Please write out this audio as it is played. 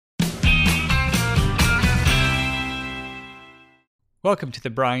Welcome to the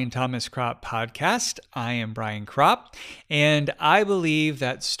Brian Thomas Kropp podcast. I am Brian Kropp, and I believe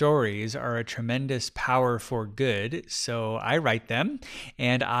that stories are a tremendous power for good, so I write them,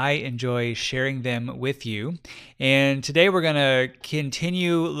 and I enjoy sharing them with you. And today we're going to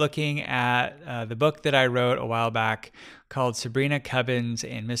continue looking at the book that I wrote a while back called Sabrina, Cubbins,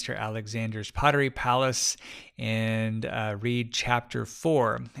 and Mr. Alexander's Pottery Palace, and read chapter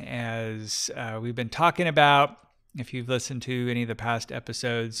 4. As we've been talking about, if you've listened to any of the past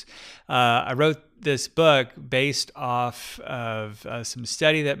episodes, I wrote this book based off of some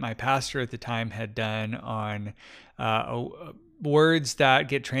study that my pastor at the time had done on words that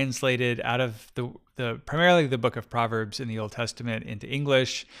get translated out of the primarily the book of Proverbs in the Old Testament into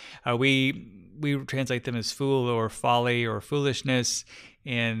English. We translate them as fool or folly or foolishness,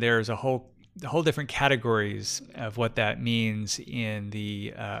 and there's a whole different categories of what that means in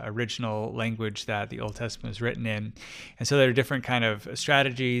the original language that the Old Testament was written in. And so there are different kind of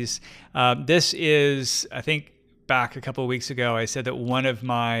strategies. This is, I think, back a couple of weeks ago, I said that one of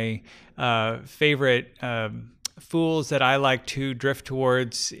my favorite fools that I like to drift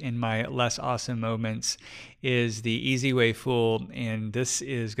towards in my less awesome moments is the easy way fool, and this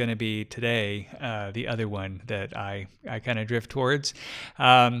is going to be today the other one that I kind of drift towards.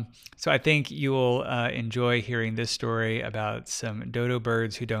 So I think you will enjoy hearing this story about some dodo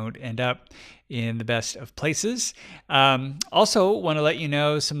birds who don't end up in the best of places. Also want to let you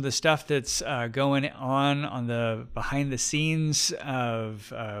know some of the stuff that's going on the behind the scenes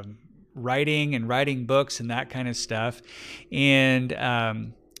of writing books and that kind of stuff. And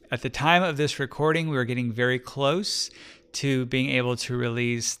at the time of this recording, we were getting very close to being able to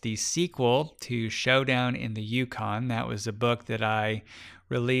release the sequel to Showdown in the Yukon. That was a book that I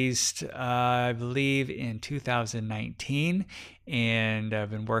released, I believe, in 2019, and I've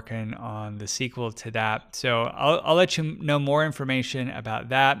been working on the sequel to that. So I'll let you know more information about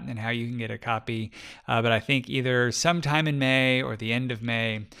that and how you can get a copy. But I think either sometime in May or the end of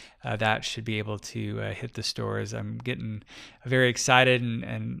May, that should be able to hit the stores. I'm getting very excited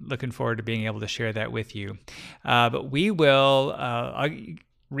and looking forward to being able to share that with you. But we will I'll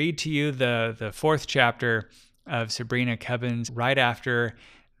read to you the fourth chapter of Sabrina, Cubbins right after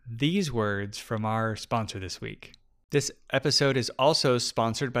these words from our sponsor this week. This episode is also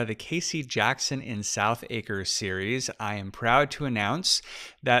sponsored by the Casey Jackson in South Acres series. I am proud to announce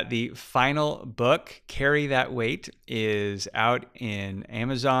that the final book, Carry That Weight, is out in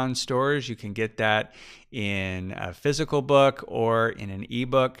Amazon stores. You can get that in a physical book or in an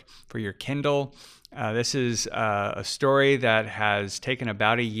ebook for your Kindle. This is a story that has taken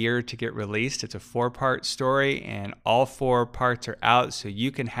about a year to get released. It's a 4-part story, and all 4 parts are out, so you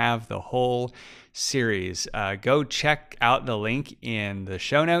can have the whole series. Go check out the link in the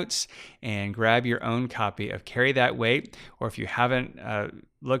show notes and grab your own copy of Carry That Weight. Or if you haven't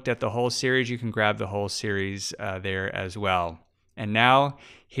looked at the whole series, you can grab the whole series there as well. And now,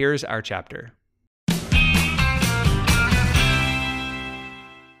 here's our chapter.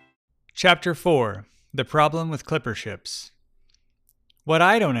 Chapter 4, The Problem with Clipper Ships. What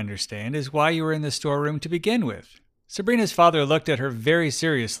I don't understand is why you were in the storeroom to begin with. Sabrina's father looked at her very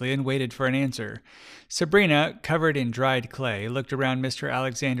seriously and waited for an answer. Sabrina, covered in dried clay, looked around Mr.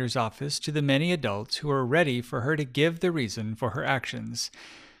 Alexander's office to the many adults who were ready for her to give the reason for her actions.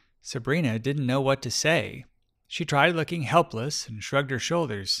 Sabrina didn't know what to say. She tried looking helpless and shrugged her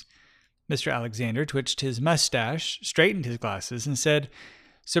shoulders. Mr. Alexander twitched his mustache, straightened his glasses, and said,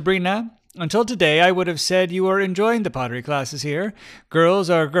 "Sabrina, until today I would have said you are enjoying the pottery classes here. Girls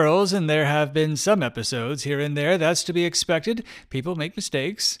are girls, and there have been some episodes here and there. That's to be expected. People make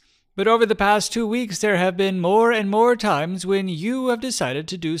mistakes. But over the past 2 weeks there have been more and more times when you have decided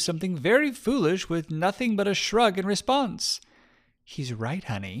to do something very foolish with nothing but a shrug in response." "He's right,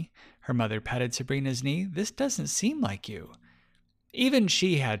 honey." Her mother patted Sabrina's knee. "This doesn't seem like you." Even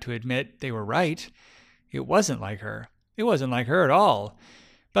she had to admit they were right. It wasn't like her. It wasn't like her at all.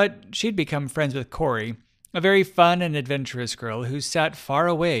 But she'd become friends with Corey, a very fun and adventurous girl who sat far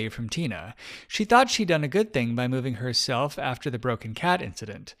away from Tina. She thought she'd done a good thing by moving herself after the broken cat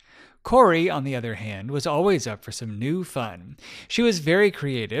incident. Corey, on the other hand, was always up for some new fun. She was very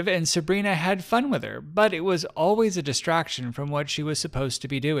creative, and Sabrina had fun with her, but it was always a distraction from what she was supposed to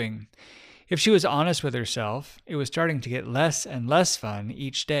be doing. If she was honest with herself, it was starting to get less and less fun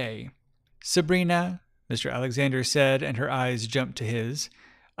each day. "Sabrina," Mr. Alexander said, and her eyes jumped to his,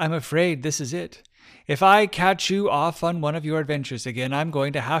 "I'm afraid this is it. If I catch you off on one of your adventures again, I'm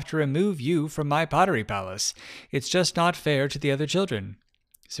going to have to remove you from my pottery palace. It's just not fair to the other children."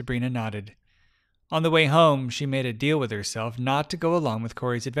 Sabrina nodded. On the way home, she made a deal with herself not to go along with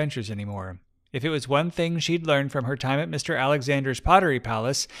Corey's adventures anymore. If it was one thing she'd learned from her time at Mr. Alexander's Pottery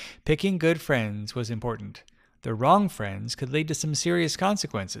Palace, picking good friends was important. The wrong friends could lead to some serious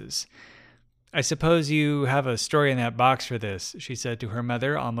consequences. "I suppose you have a story in that box for this," she said to her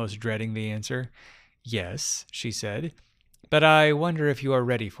mother, almost dreading the answer. "Yes," she said, "but I wonder if you are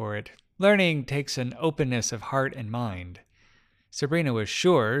ready for it. Learning takes an openness of heart and mind." Sabrina was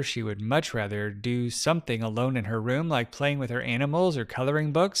sure she would much rather do something alone in her room, like playing with her animals or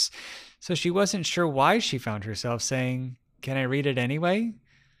coloring books, so she wasn't sure why she found herself saying, "Can I read it anyway?"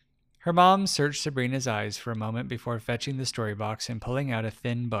 Her mom searched Sabrina's eyes for a moment before fetching the story box and pulling out a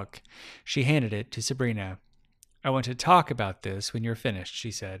thin book. She handed it to Sabrina. "I want to talk about this when you're finished,"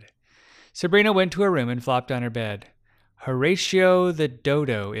 she said. Sabrina went to her room and flopped on her bed. "Horatio the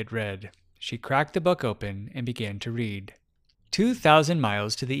Dodo," it read. She cracked the book open and began to read. 2,000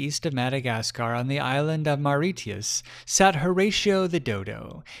 miles to the east of Madagascar on the island of Mauritius sat Horatio the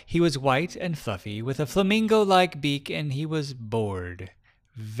Dodo. He was white and fluffy, with a flamingo-like beak, and he was bored.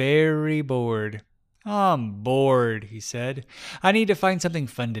 Very bored. "I'm bored," he said. "I need to find something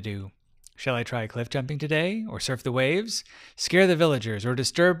fun to do. Shall I try cliff jumping today, or surf the waves, scare the villagers, or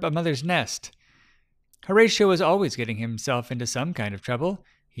disturb a mother's nest?" Horatio was always getting himself into some kind of trouble.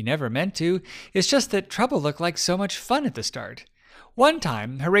 He never meant to. It's just that trouble looked like so much fun at the start. One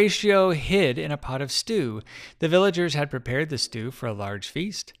time, Horatio hid in a pot of stew. The villagers had prepared the stew for a large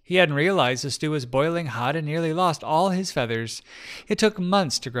feast. He hadn't realized the stew was boiling hot and nearly lost all his feathers. It took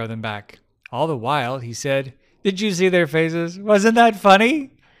months to grow them back. All the while, he said, "Did you see their faces? Wasn't that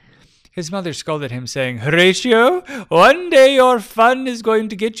funny?" His mother scolded him, saying, "Horatio, one day your fun is going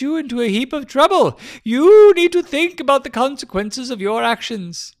to get you into a heap of trouble. You need to think about the consequences of your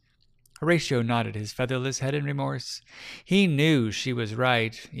actions." Horatio nodded his featherless head in remorse. He knew she was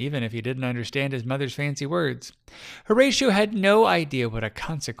right, even if he didn't understand his mother's fancy words. Horatio had no idea what a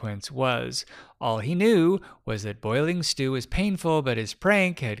consequence was. All he knew was that boiling stew was painful, but his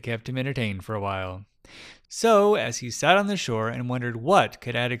prank had kept him entertained for a while. So, as he sat on the shore and wondered what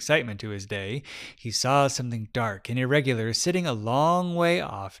could add excitement to his day, he saw something dark and irregular sitting a long way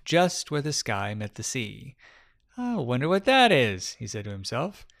off, just where the sky met the sea. "I wonder what that is," he said to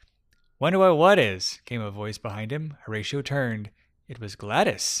himself. "Wonder what is?" came a voice behind him. Horatio turned. It was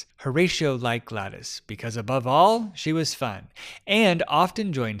Gladys. Horatio liked Gladys because, above all, she was fun, and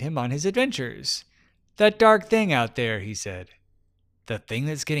often joined him on his adventures. "That dark thing out there," he said. "The thing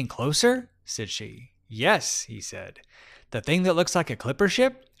that's getting closer?" said she. "Yes," he said. "The thing that looks like a clipper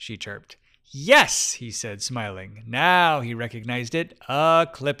ship?" she chirped. "Yes," he said, smiling. Now he recognized it, a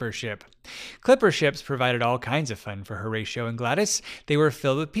clipper ship. Clipper ships provided all kinds of fun for Horatio and Gladys. They were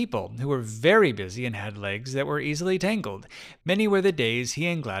filled with people who were very busy and had legs that were easily tangled. Many were the days he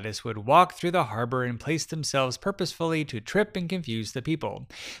and Gladys would walk through the harbor and place themselves purposefully to trip and confuse the people.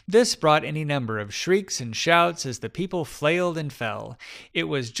 This brought any number of shrieks and shouts as the people flailed and fell. It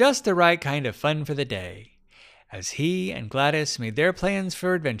was just the right kind of fun for the day. As he and Gladys made their plans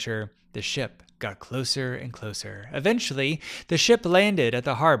for adventure, the ship got closer and closer. Eventually, the ship landed at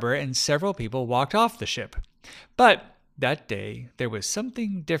the harbor and several people walked off the ship. But that day, there was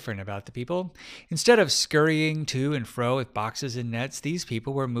something different about the people. Instead of scurrying to and fro with boxes and nets, these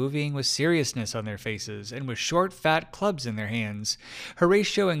people were moving with seriousness on their faces and with short, fat clubs in their hands.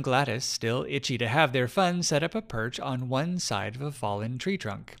 Horatio and Gladys, still itchy to have their fun, set up a perch on one side of a fallen tree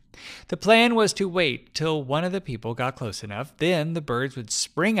trunk. The plan was to wait till one of the people got close enough. Then the birds would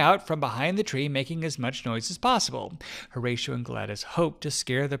spring out from behind the tree, making as much noise as possible. Horatio and Gladys hoped to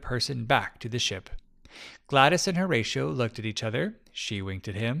scare the person back to the ship. Gladys and Horatio looked at each other. She winked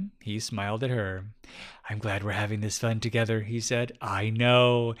at him. He smiled at her. "I'm glad we're having this fun together," he said. "I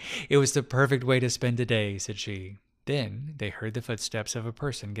know. It was the perfect way to spend the day," said she. Then they heard the footsteps of a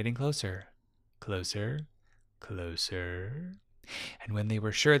person getting closer. Closer. Closer. And when they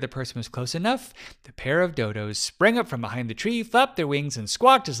were sure the person was close enough, the pair of dodos sprang up from behind the tree, flapped their wings, and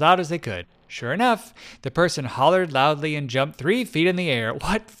squawked as loud as they could. Sure enough, the person hollered loudly and jumped 3 feet in the air.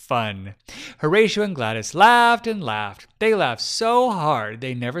 What fun! Horatio and Gladys laughed and laughed. They laughed so hard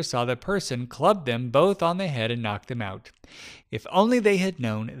they never saw the person club them both on the head and knock them out. If only they had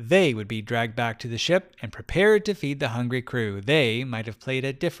known they would be dragged back to the ship and prepared to feed the hungry crew, they might have played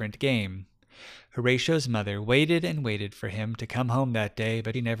a different game. Horatio's mother waited and waited for him to come home that day,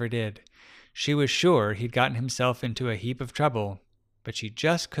 but he never did. She was sure he'd gotten himself into a heap of trouble, but she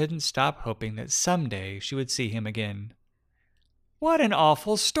just couldn't stop hoping that someday she would see him again. "What an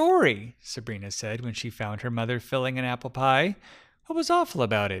awful story," Sabrina said when she found her mother filling an apple pie. "What was awful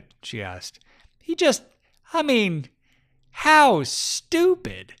about it?" she asked. How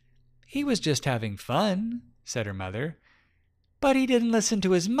stupid." "He was just having fun," said her mother. "But he didn't listen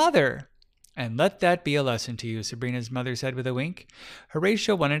to his mother." "And let that be a lesson to you," Sabrina's mother said with a wink.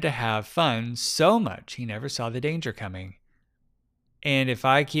 "Horatio wanted to have fun so much he never saw the danger coming." "And if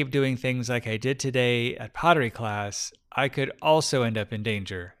I keep doing things like I did today at pottery class, I could also end up in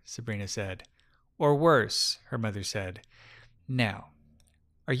danger," Sabrina said. "Or worse," her mother said. "Now,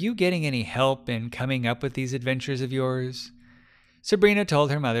 are you getting any help in coming up with these adventures of yours?" Sabrina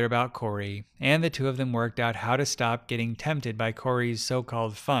told her mother about Corey, and the two of them worked out how to stop getting tempted by Corey's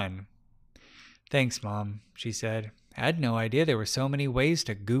so-called fun. "Thanks, Mom," she said. "I had no idea there were so many ways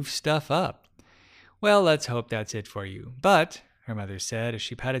to goof stuff up." "Well, let's hope that's it for you. But," her mother said as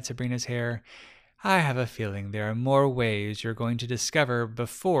she patted Sabrina's hair, "I have a feeling there are more ways you're going to discover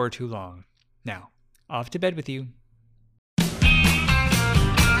before too long. Now, off to bed with you."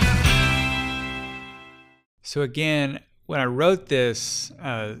 So again, when I wrote this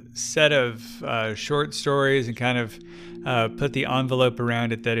set of short stories and kind of put the envelope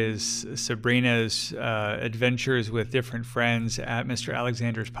around it that is Sabrina's adventures with different friends at Mr.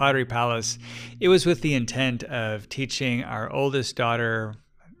 Alexander's Pottery Palace, it was with the intent of teaching our oldest daughter,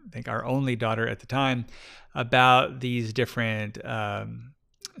 I think our only daughter at the time, about these different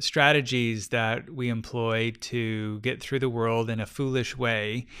strategies that we employ to get through the world in a foolish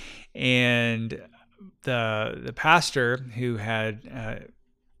way. And the pastor who had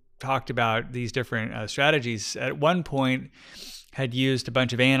talked about these different strategies at one point had used a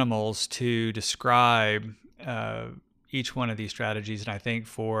bunch of animals to describe each one of these strategies. And I think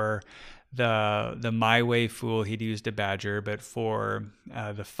for the My Way Fool, he'd used a badger, but for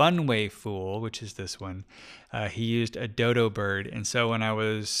the Fun Way Fool, which is this one, he used a dodo bird. And so when I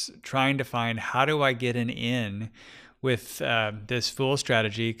was trying to find how do I get an in with this fool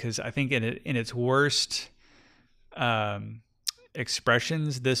strategy, because I think in its worst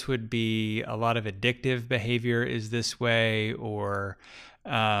expressions, this would be a lot of addictive behavior is this way, or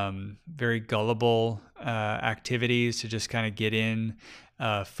very gullible activities to just kind of get in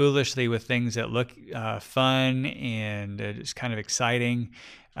foolishly with things that look fun and just kind of exciting.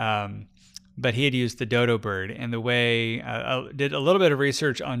 But he had used the dodo bird. And the way I did a little bit of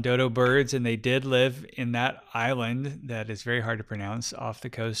research on dodo birds, and they did live in that island that is very hard to pronounce off the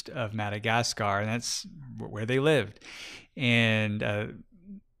coast of Madagascar, and that's where they lived. And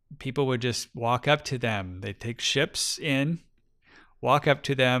people would just walk up to them. They'd take ships in, walk up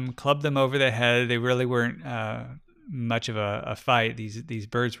to them, club them over the head. They really weren't much of a fight. These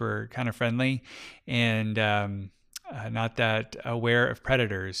birds were kind of friendly and not that aware of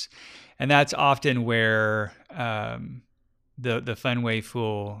predators. And that's often where the Fun Way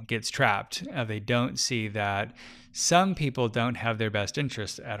Fool gets trapped. They don't see that some people don't have their best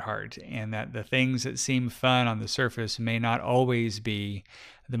interests at heart, and that the things that seem fun on the surface may not always be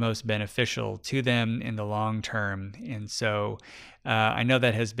the most beneficial to them in the long term. And so I know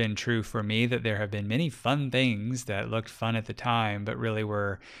that has been true for me, that there have been many fun things that looked fun at the time, but really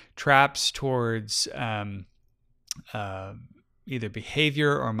were traps towards either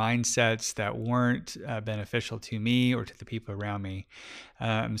behavior or mindsets that weren't beneficial to me or to the people around me.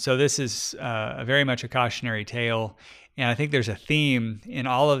 So this is very much a cautionary tale. And I think there's a theme in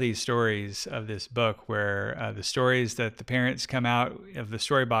all of these stories of this book where the stories that the parents come out of the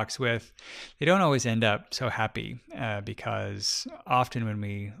story box with, they don't always end up so happy because often when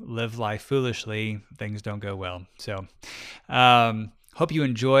we live life foolishly, things don't go well. So hope you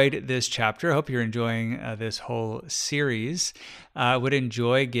enjoyed this chapter. Hope you're enjoying this whole series. I would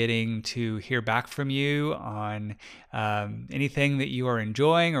enjoy getting to hear back from you on anything that you are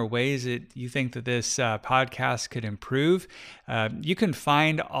enjoying or ways that you think that this podcast could improve. You can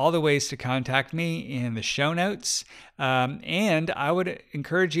find all the ways to contact me in the show notes. And I would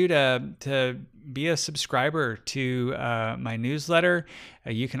encourage you to be a subscriber to my newsletter.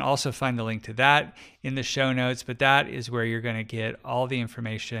 You can also find the link to that in the show notes, but that is where you're going to get all the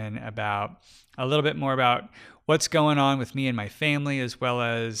information about a little bit more about what's going on with me and my family, as well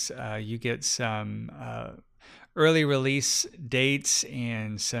as you get some early release dates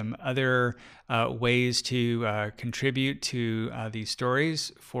and some other ways to contribute to these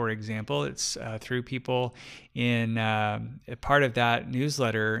stories. For example, it's through people in part of that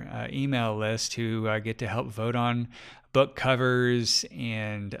newsletter email list who get to help vote on book covers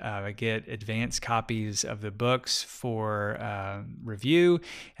and get advanced copies of the books for review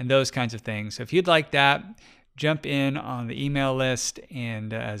and those kinds of things. So if you'd like that, jump in on the email list,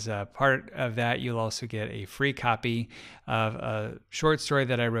 and as a part of that, you'll also get a free copy of a short story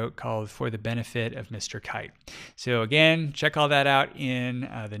that I wrote called For the Benefit of Mr. Kite. So again, check all that out in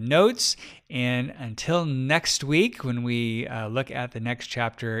the notes. And until next week, when we look at the next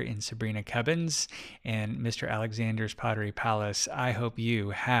chapter in Sabrina Cubbins and Mr. Alexander's Pottery Palace, I hope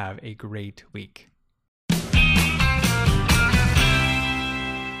you have a great week.